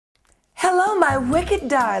Hello, my wicked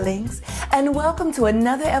darlings, and welcome to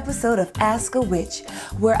another episode of Ask a Witch,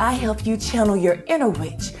 where I help you channel your inner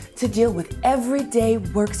witch to deal with everyday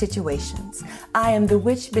work situations. I am the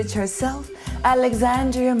witch bitch herself,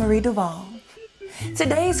 Alexandria Marie Duval.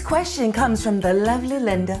 Today's question comes from the lovely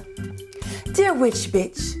Linda. Dear witch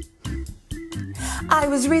bitch, I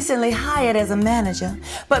was recently hired as a manager,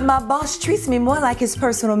 but my boss treats me more like his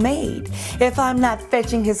personal maid. If I'm not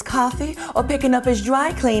fetching his coffee or picking up his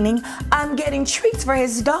dry cleaning, I'm getting treats for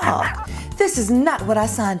his dog. This is not what I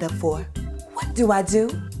signed up for. What do I do?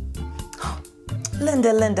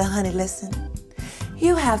 Linda, honey, listen.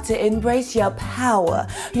 You have to embrace your power,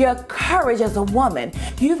 your courage as a woman.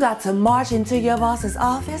 You've got to march into your boss's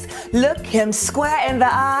office, look him square in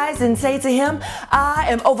the eyes and say to him, I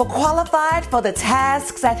am overqualified for the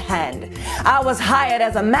tasks at hand. I was hired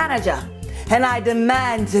as a manager, and I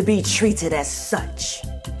demand to be treated as such.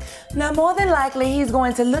 Now, more than likely, he's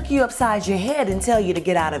going to look you upside your head and tell you to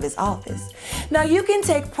get out of his office. Now, you can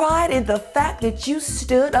take pride in the fact that you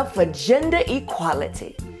stood up for gender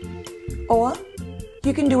equality. Or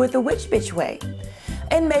you can do it the witch bitch way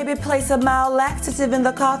and maybe place a mild laxative in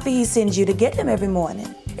the coffee he sends you to get him every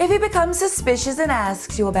morning. If he becomes suspicious and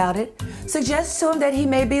asks you about it, suggest to him that he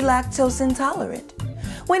may be lactose intolerant.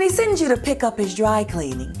 When he sends you to pick up his dry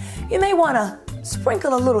cleaning, you may want to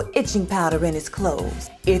sprinkle a little itching powder in his clothes.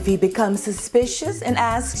 If he becomes suspicious and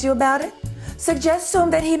asks you about it, suggest to him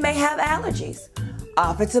that he may have allergies.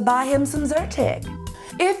 Offer to buy him some Zyrtec.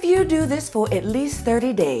 If you do this for at least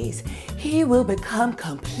 30 days, he will become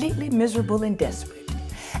completely miserable and desperate.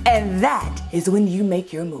 And that is when you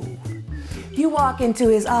make your move. You walk into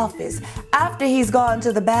his office after he's gone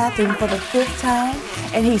to the bathroom for the 5th time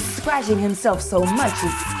and he's scratching himself so much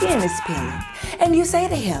his skin is peeling. And you say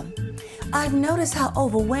to him, I've noticed how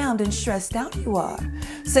overwhelmed and stressed out you are.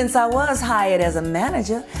 Since I was hired as a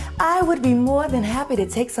manager, I would be more than happy to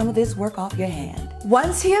take some of this work off your hand.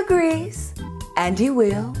 Once he agrees, and he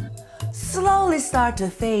will, slowly start to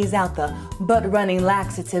phase out the butt-running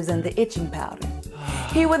laxatives and the itching powder.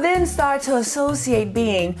 He will then start to associate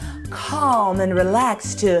being calm and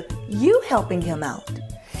relaxed to you helping him out.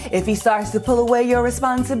 If he starts to pull away your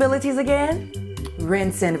responsibilities again,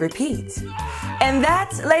 rinse and repeat. And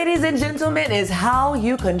that, ladies and gentlemen, is how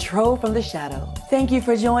you control from the shadow. Thank you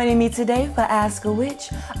for joining me today for Ask a Witch.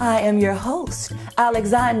 I am your host,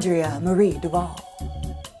 Alexandria Marie Duval.